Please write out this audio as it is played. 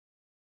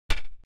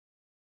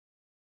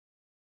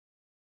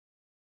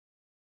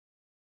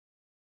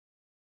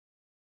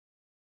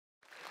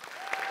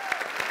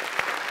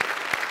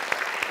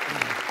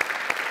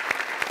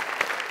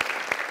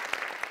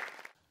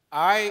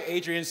I,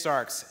 Adrian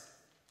Starks,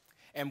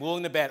 am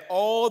willing to bet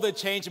all the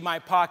change in my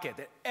pocket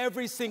that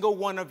every single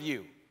one of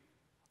you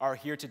are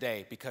here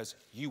today because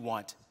you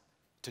want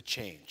to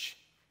change.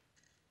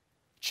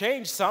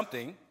 Change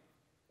something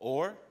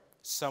or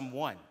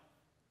someone.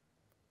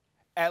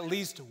 At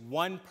least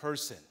one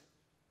person,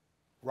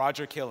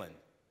 Roger Killen,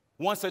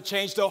 wants to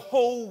change the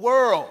whole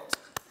world.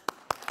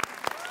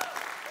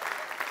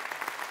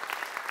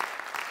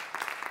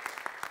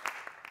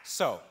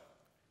 So,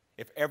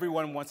 if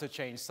everyone wants to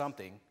change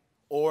something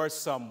or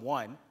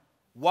someone,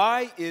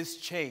 why is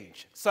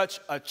change such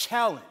a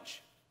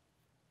challenge?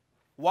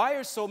 Why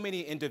are so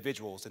many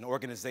individuals and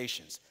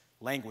organizations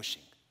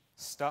languishing,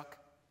 stuck,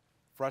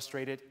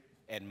 frustrated,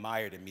 and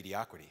mired in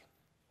mediocrity?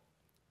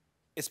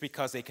 It's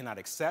because they cannot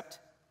accept,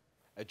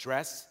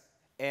 address,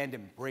 and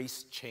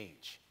embrace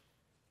change.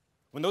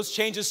 When those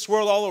changes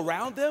swirl all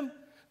around them,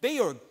 they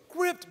are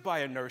gripped by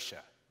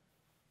inertia,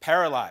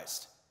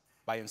 paralyzed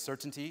by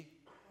uncertainty,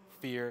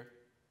 fear,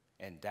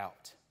 and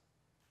doubt.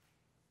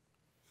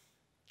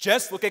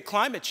 Just look at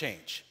climate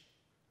change.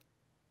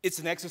 It's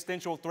an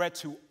existential threat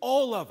to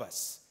all of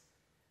us.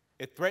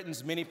 It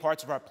threatens many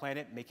parts of our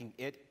planet, making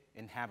it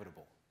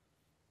inhabitable.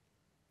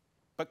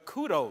 But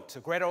kudos to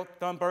Greta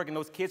Thunberg and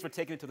those kids for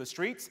taking it to the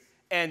streets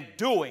and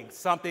doing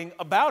something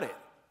about it.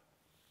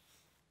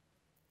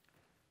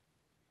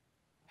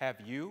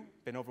 Have you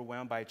been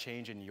overwhelmed by a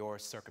change in your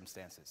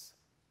circumstances?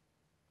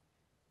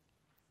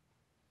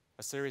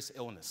 A serious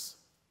illness,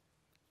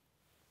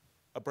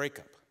 a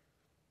breakup,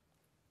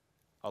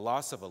 a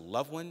loss of a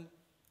loved one,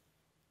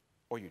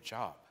 or your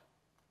job.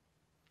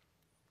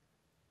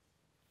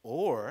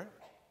 Or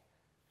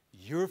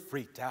you're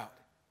freaked out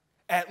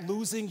at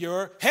losing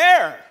your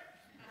hair.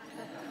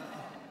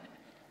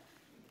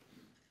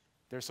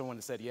 There's someone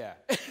that said, yeah.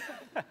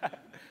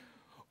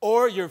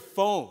 Or your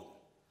phone.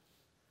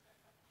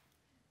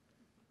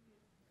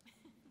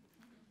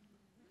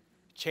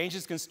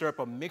 Changes can stir up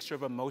a mixture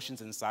of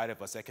emotions inside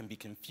of us that can be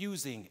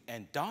confusing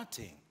and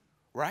daunting,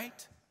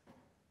 right?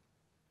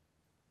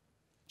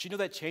 Do you know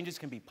that changes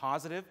can be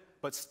positive,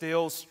 but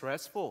still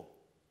stressful?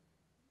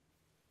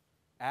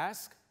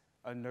 Ask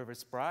a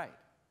nervous bride.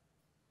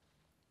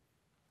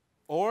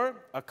 Or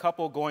a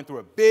couple going through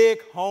a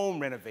big home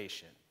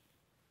renovation.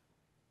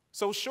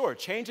 So sure,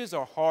 changes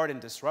are hard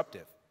and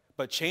disruptive,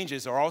 but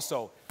changes are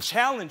also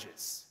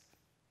challenges.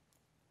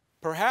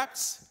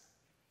 Perhaps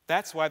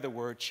that's why the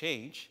word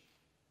change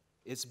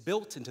is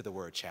built into the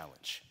word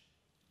challenge.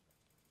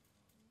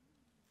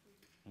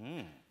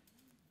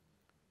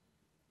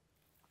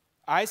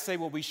 I say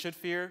what we should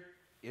fear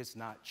is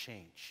not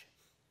change.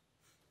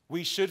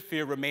 We should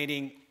fear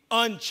remaining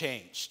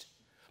unchanged,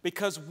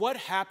 because what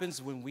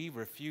happens when we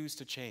refuse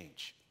to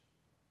change?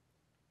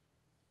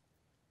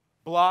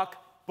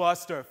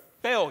 Blockbuster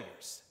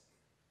failures.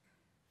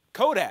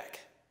 Kodak,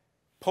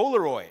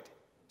 Polaroid,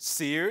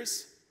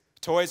 Sears,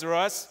 Toys R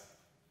Us,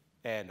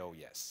 and oh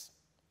yes,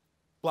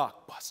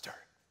 Blockbuster.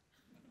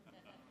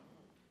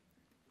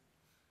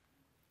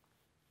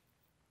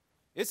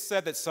 It's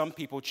said that some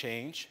people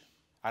change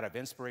out of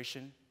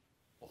inspiration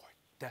or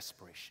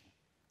desperation.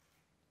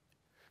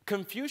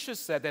 Confucius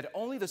said that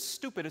only the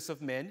stupidest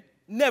of men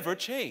never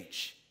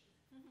change.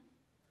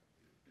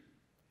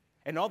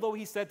 And although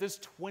he said this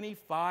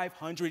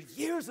 2,500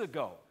 years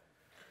ago,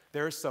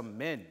 there are some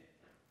men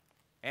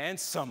and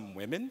some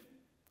women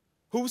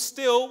who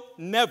still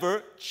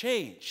never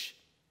change.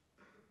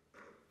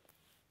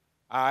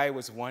 I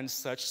was one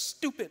such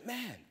stupid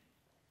man.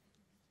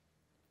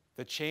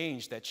 The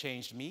change that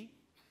changed me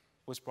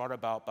was brought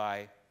about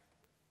by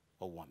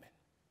a woman.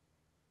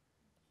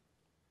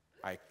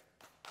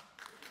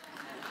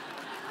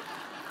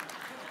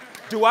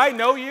 Do I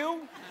know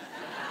you?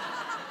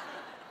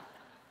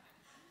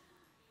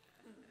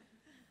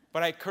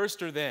 But I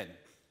cursed her then.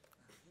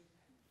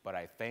 But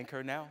I thank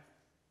her now.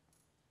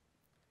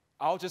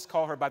 I'll just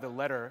call her by the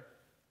letter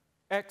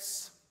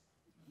X.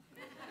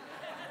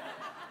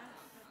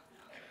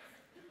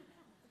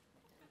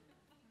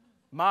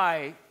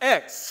 My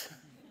ex.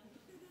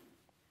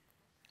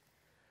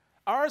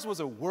 Ours was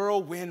a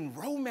whirlwind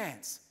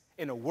romance.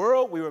 In a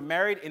world, we were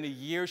married in a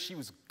year she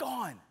was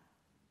gone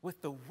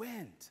with the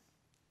wind.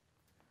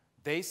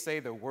 They say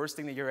the worst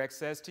thing that your ex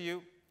says to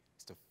you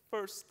is the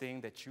first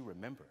thing that you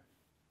remember.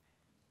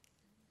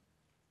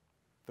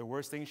 The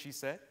worst thing she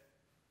said?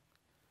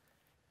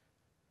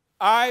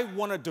 I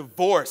want a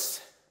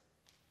divorce.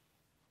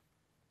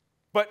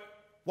 But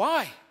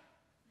why?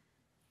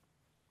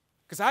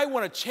 Because I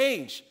want to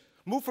change,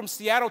 move from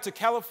Seattle to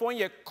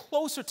California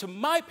closer to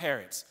my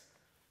parents.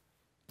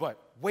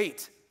 But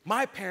wait,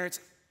 my parents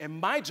and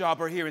my job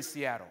are here in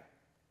Seattle.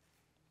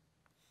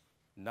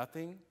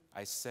 Nothing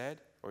I said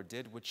or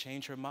did would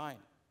change her mind.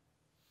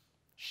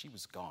 She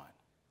was gone.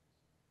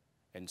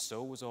 And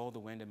so was all the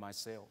wind in my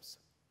sails.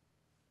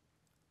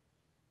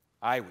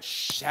 I was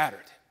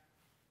shattered.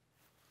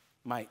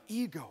 My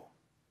ego,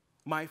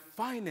 my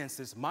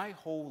finances, my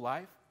whole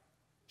life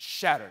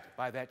shattered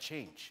by that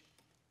change.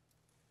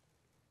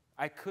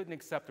 I couldn't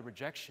accept the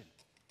rejection.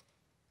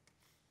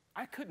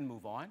 I couldn't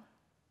move on.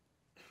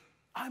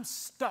 I'm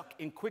stuck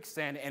in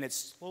quicksand and it's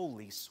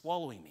slowly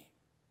swallowing me.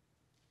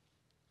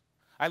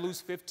 I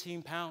lose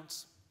 15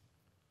 pounds.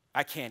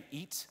 I can't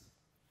eat.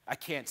 I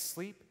can't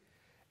sleep.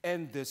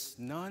 And this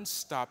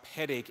nonstop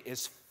headache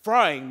is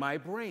frying my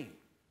brain.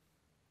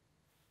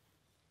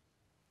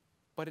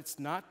 But it's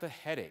not the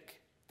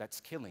headache that's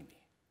killing me.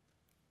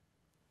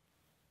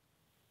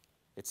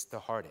 It's the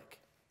heartache.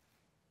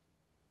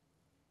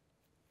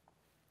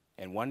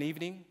 And one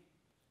evening,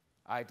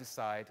 I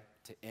decide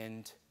to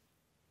end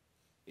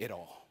it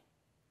all.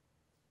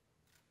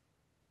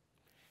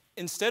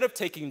 Instead of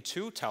taking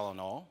 2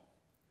 Tylenol,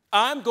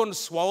 I'm going to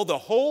swallow the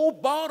whole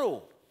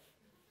bottle.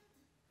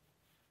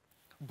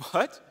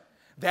 But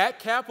that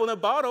cap on the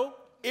bottle,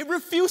 it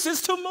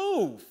refuses to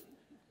move.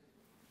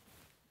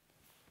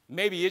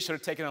 Maybe it should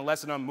have taken a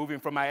lesson on moving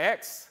from my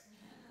ex.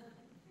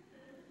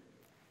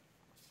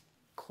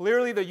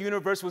 Clearly, the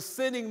universe was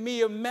sending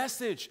me a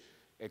message.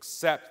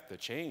 Accept the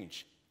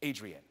change,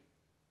 Adrian.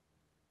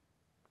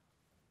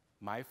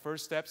 My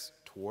first steps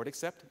toward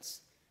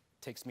acceptance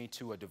takes me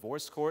to a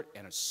divorce court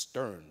and a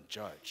stern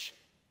judge.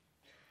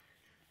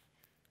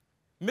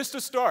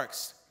 Mr.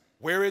 Starks,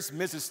 where is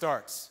Mrs.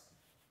 Starks?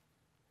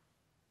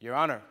 Your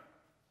Honor,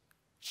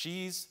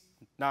 she's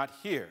not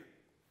here.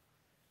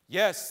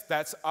 Yes,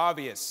 that's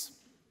obvious.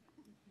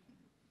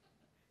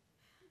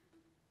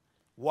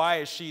 Why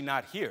is she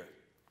not here?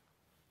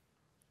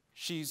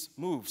 She's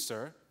moved,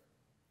 sir,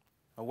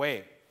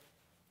 away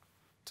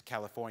to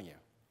California.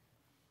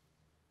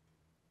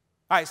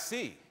 I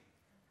see.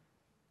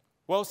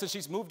 Well, since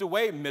she's moved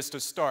away, Mr.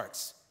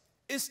 Starks,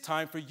 it's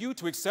time for you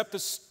to accept the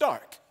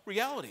stark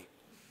reality.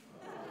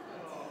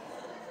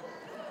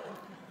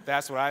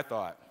 That's what I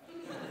thought.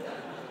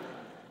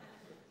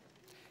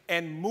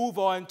 And move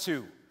on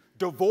to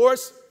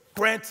divorce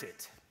granted.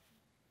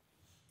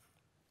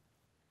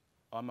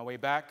 On my way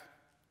back,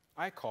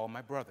 I call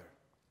my brother.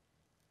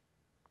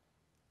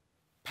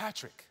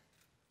 Patrick,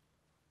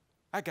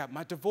 I got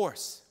my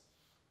divorce.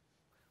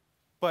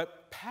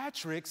 But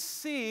Patrick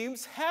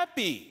seems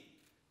happy.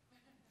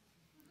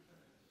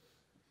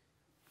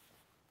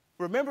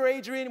 Remember,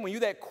 Adrian, when you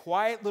were that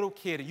quiet little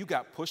kid and you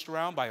got pushed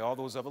around by all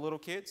those other little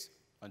kids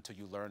until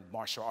you learned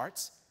martial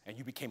arts and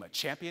you became a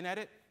champion at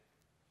it?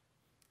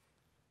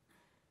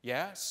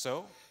 Yeah,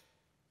 so,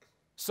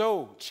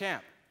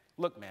 champ,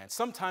 look, man,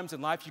 sometimes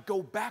in life you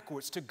go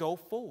backwards to go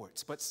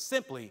forwards, but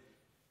simply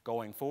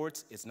going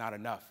forwards is not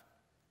enough.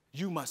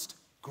 You must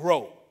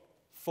grow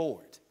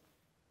forward.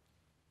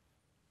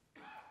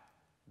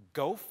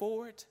 Go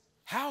forward?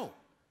 How?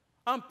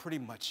 I'm pretty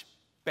much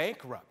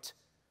bankrupt.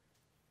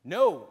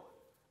 No,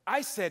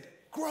 I said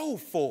grow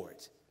forward.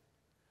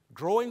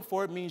 Growing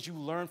forward means you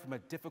learn from a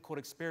difficult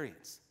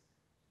experience.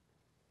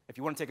 If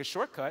you want to take a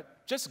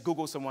shortcut, just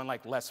Google someone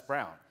like Les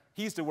Brown.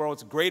 He's the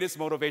world's greatest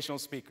motivational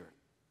speaker.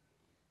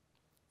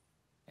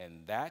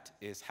 And that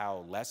is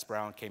how Les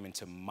Brown came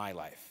into my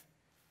life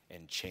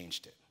and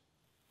changed it.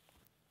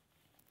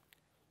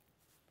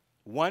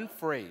 One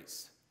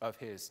phrase of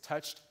his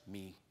touched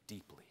me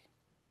deeply.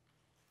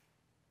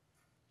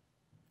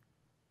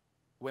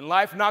 When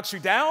life knocks you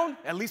down,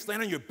 at least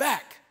land on your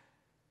back.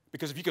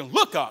 Because if you can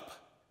look up,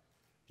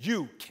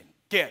 you can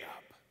get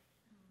up.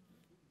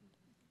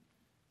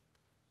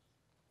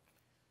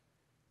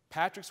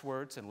 Patrick's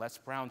words and Les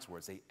Brown's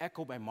words, they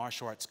echo my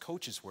martial arts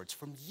coach's words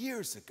from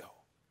years ago.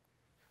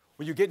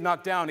 When you get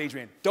knocked down,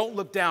 Adrian, don't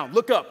look down.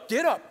 Look up,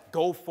 get up,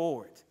 go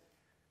forward.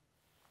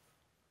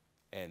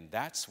 And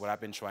that's what I've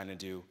been trying to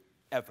do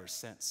ever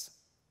since.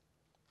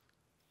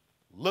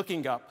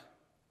 Looking up,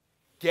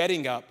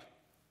 getting up,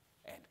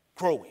 and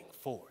growing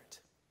forward.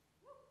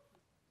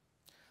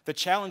 The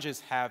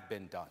challenges have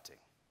been daunting.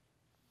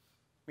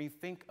 I mean,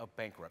 think of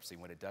bankruptcy,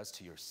 what it does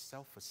to your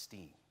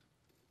self-esteem.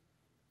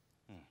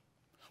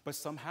 But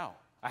somehow,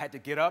 I had to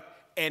get up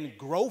and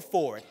grow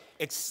forward,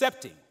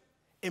 accepting,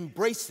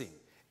 embracing,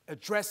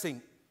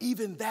 addressing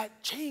even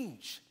that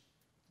change.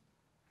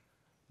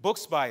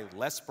 Books by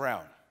Les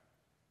Brown,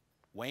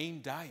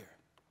 Wayne Dyer,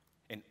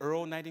 and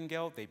Earl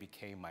Nightingale, they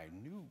became my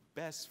new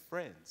best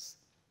friends.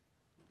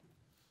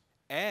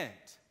 And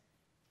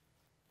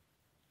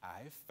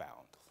I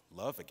found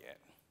love again.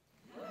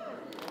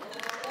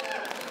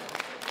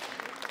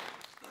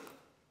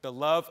 The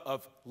love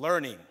of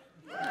learning.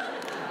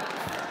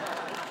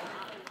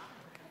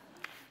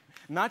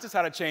 Not just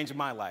how to change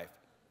my life,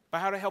 but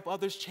how to help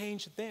others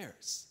change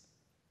theirs.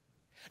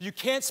 You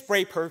can't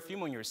spray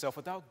perfume on yourself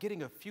without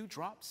getting a few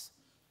drops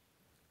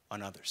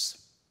on others.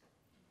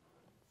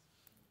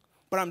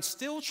 But I'm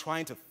still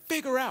trying to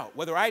figure out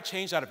whether I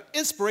changed out of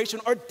inspiration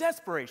or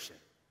desperation.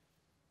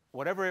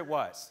 Whatever it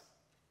was,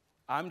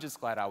 I'm just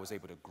glad I was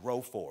able to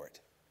grow forward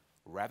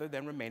rather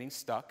than remaining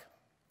stuck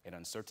in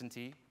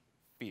uncertainty,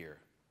 fear,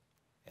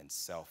 and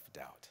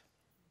self-doubt.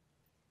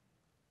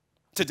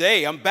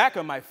 Today, I'm back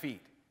on my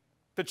feet,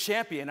 the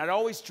champion I'd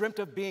always dreamt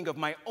of being of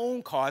my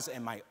own cause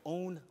and my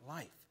own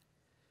life.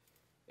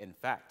 In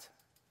fact,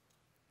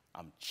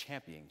 I'm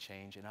championing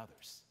change in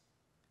others.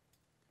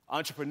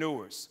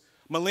 Entrepreneurs,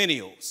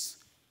 millennials,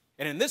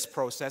 and in this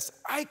process,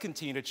 I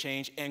continue to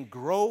change and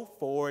grow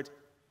forward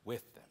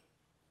with them.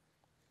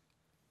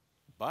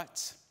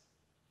 But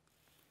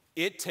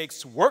it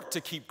takes work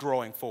to keep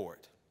growing forward.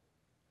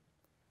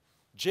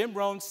 Jim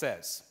Rohn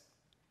says,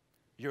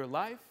 your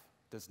life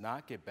does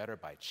not get better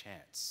by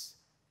chance.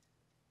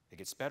 It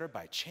gets better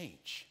by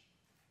change.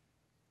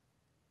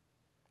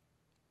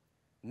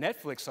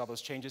 Netflix saw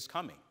those changes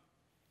coming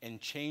and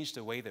changed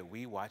the way that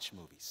we watch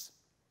movies.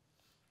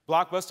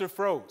 Blockbuster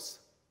froze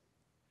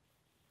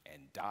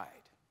and died.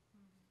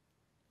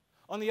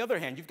 On the other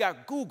hand, you've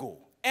got Google,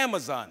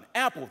 Amazon,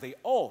 Apple, they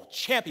all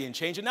champion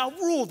change and now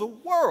rule the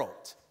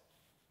world.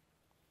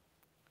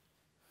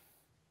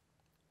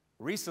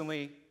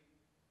 Recently,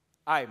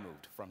 I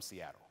moved from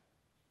Seattle.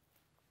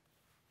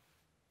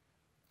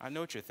 I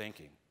know what you're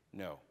thinking.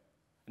 No,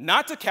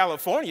 not to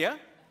California,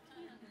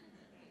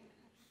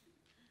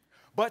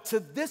 but to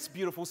this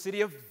beautiful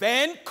city of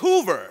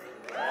Vancouver.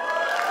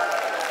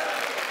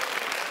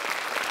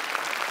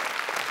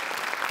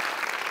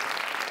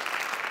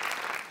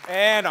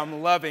 And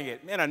I'm loving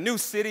it. Man, a new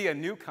city, a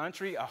new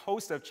country, a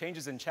host of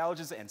changes and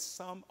challenges, and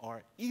some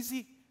are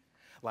easy,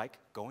 like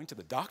going to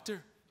the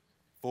doctor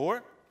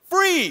for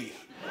free.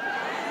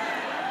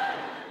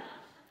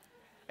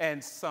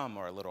 And some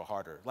are a little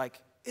harder, like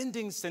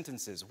ending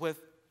sentences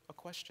with a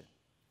question.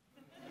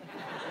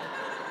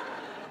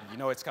 You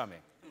know it's coming.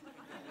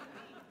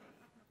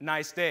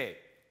 Nice day,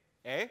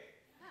 eh?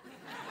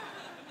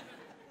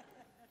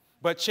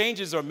 But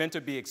changes are meant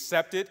to be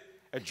accepted,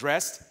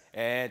 addressed,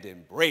 and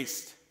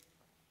embraced.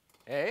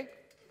 Eh?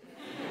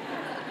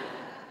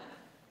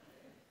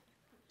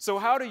 So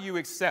how do you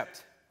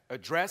accept,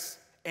 address,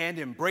 and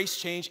embrace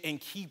change and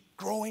keep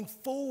growing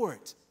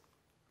forward?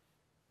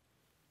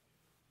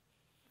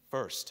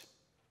 First,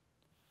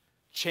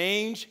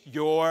 change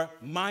your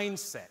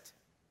mindset.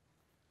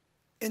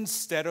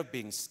 Instead of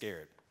being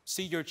scared,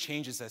 see your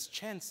changes as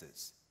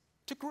chances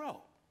to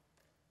grow.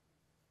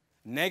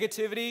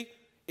 Negativity,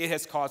 it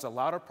has caused a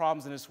lot of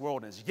problems in this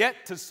world and is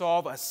yet to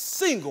solve a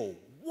single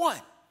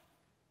one.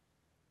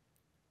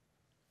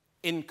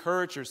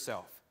 Encourage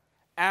yourself.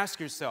 Ask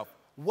yourself,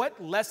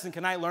 what lesson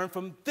can I learn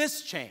from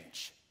this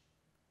change?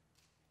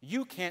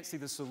 You can't see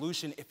the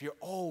solution if you're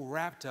all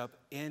wrapped up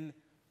in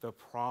the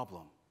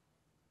problem.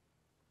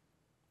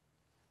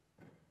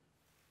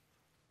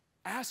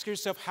 Ask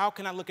yourself, how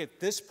can I look at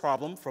this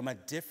problem from a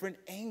different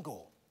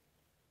angle?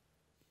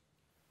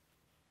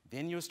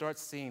 Then you'll start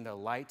seeing the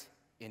light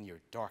in your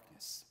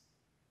darkness.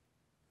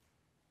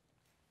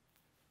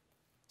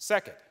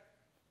 Second,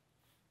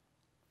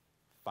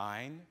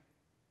 find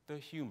the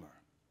humor.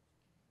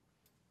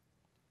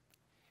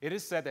 It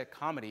is said that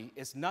comedy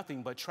is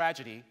nothing but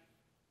tragedy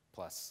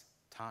plus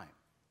time.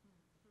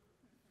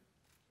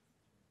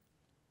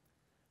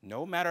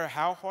 No matter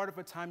how hard of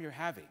a time you're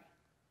having,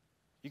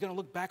 you're going to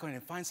look back on it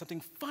and find something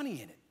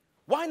funny in it.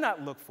 Why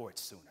not look for it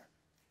sooner?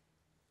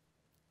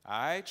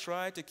 I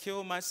tried to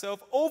kill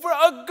myself over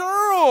a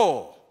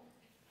girl.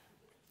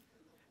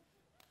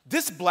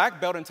 This black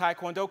belt in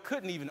Taekwondo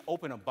couldn't even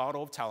open a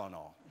bottle of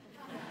Tylenol.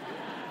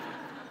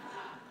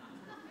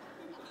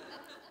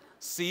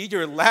 See,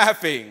 you're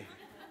laughing.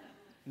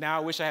 Now I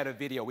wish I had a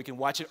video. We can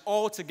watch it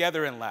all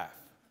together and laugh.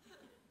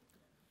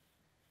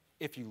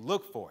 If you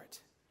look for it,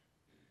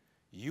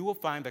 you will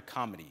find the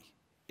comedy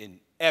in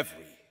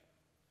every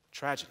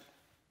tragedy.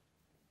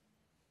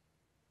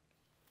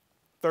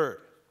 Third,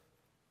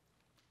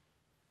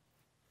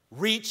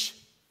 reach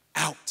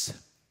out.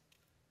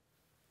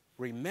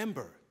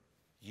 Remember,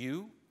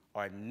 you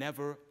are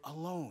never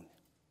alone.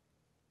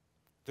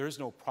 There's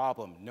no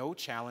problem, no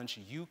challenge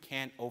you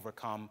can't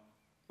overcome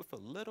with a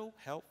little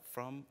help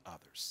from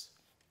others.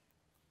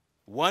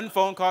 One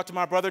phone call to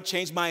my brother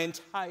changed my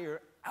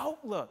entire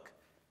outlook.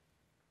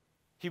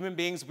 Human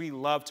beings, we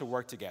love to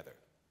work together,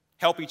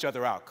 help each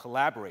other out,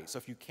 collaborate. So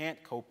if you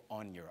can't cope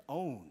on your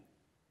own,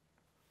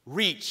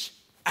 reach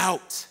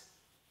out.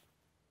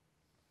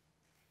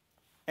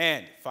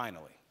 And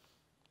finally,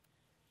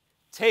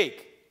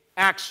 take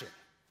action.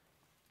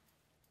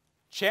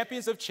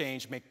 Champions of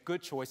change make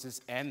good choices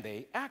and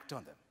they act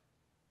on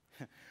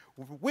them.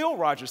 Will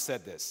Rogers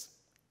said this,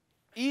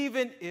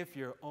 even if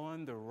you're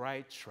on the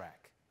right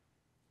track,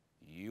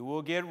 you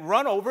will get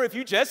run over if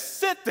you just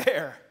sit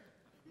there.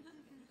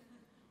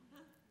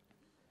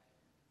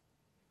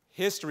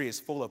 History is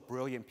full of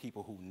brilliant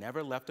people who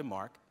never left a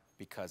mark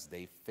because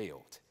they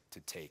failed to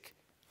take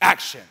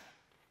action.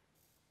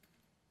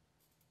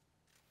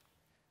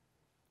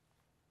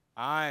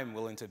 I'm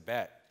willing to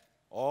bet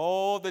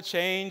all the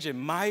change in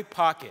my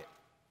pocket.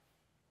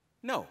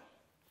 No.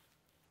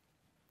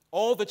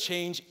 All the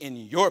change in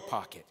your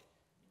pocket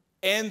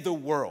and the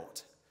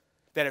world,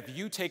 that if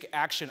you take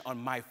action on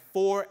my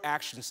 4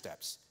 action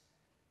steps,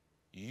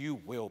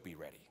 you will be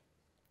ready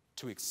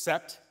to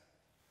accept,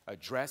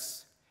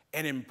 address,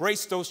 and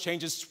embrace those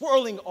changes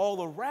swirling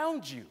all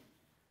around you.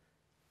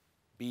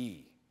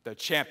 Be the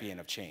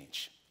champion of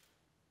change.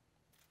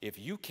 If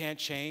you can't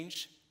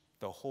change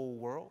the whole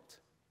world,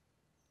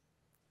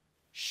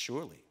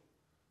 surely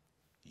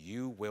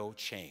you will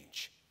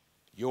change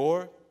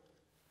your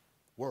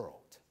world.